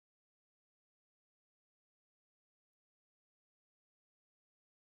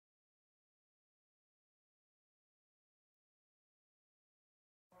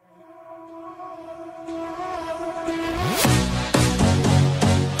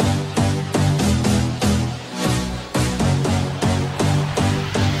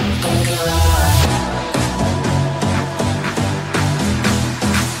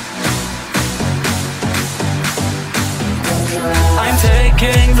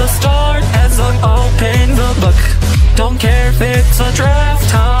the start as I open the book. Don't care if it's a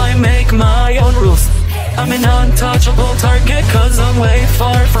draft, I make my own rules. I'm an untouchable target cause I'm way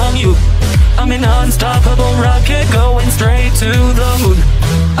far from you. I'm an unstoppable rocket going straight to the moon.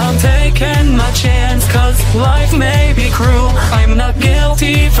 I'm taking my chance cause life may be cruel. I'm not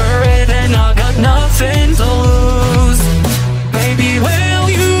guilty for it and I got nothing to lose. Baby, will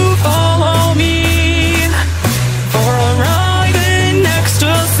you follow me for a ride in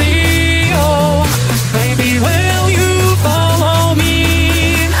ecstasy? Oh, baby, will you follow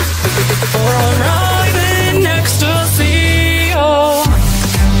me for a ride in ecstasy? Oh,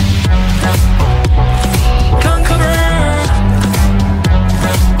 Conqueror,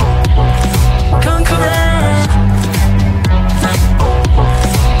 Conqueror,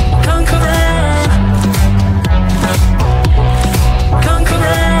 Conqueror,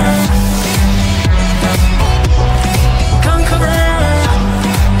 Conqueror,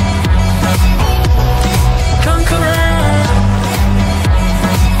 Conqueror,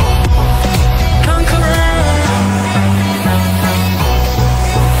 Conqueror,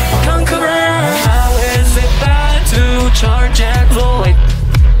 Conqueror. How is it bad to charge at the light?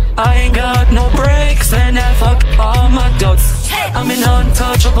 I ain't got no brakes and I fuck all my doubts. I'm an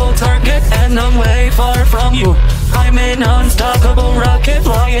untouchable target and I'm way far from you. I'm an unstoppable rocket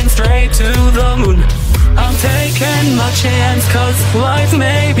flying straight to the moon. I'm taking my chance cause life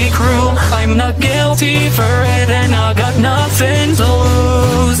may be cruel. I'm not guilty for it and I got nothing to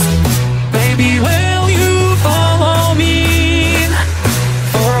lose. Baby, will you follow me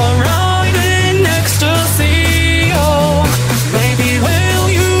for a ride in ecstasy? Oh, baby, will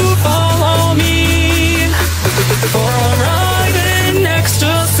you follow me for a ride in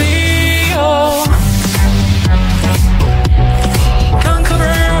ecstasy? Oh,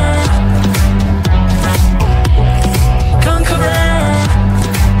 Conqueror, Conqueror,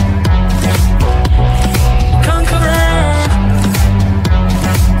 Conqueror,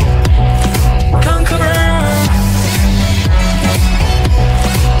 Conqueror,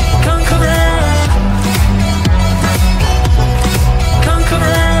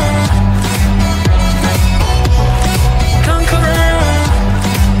 Conqueror, Conqueror,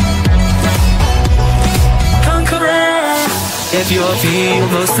 Conqueror. If you feel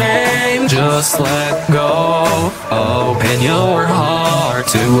the same, just let go. Open your heart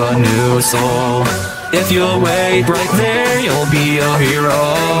to a new soul. If you wait right there, you'll be a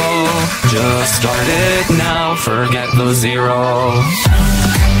hero. Just start it now, forget the zero.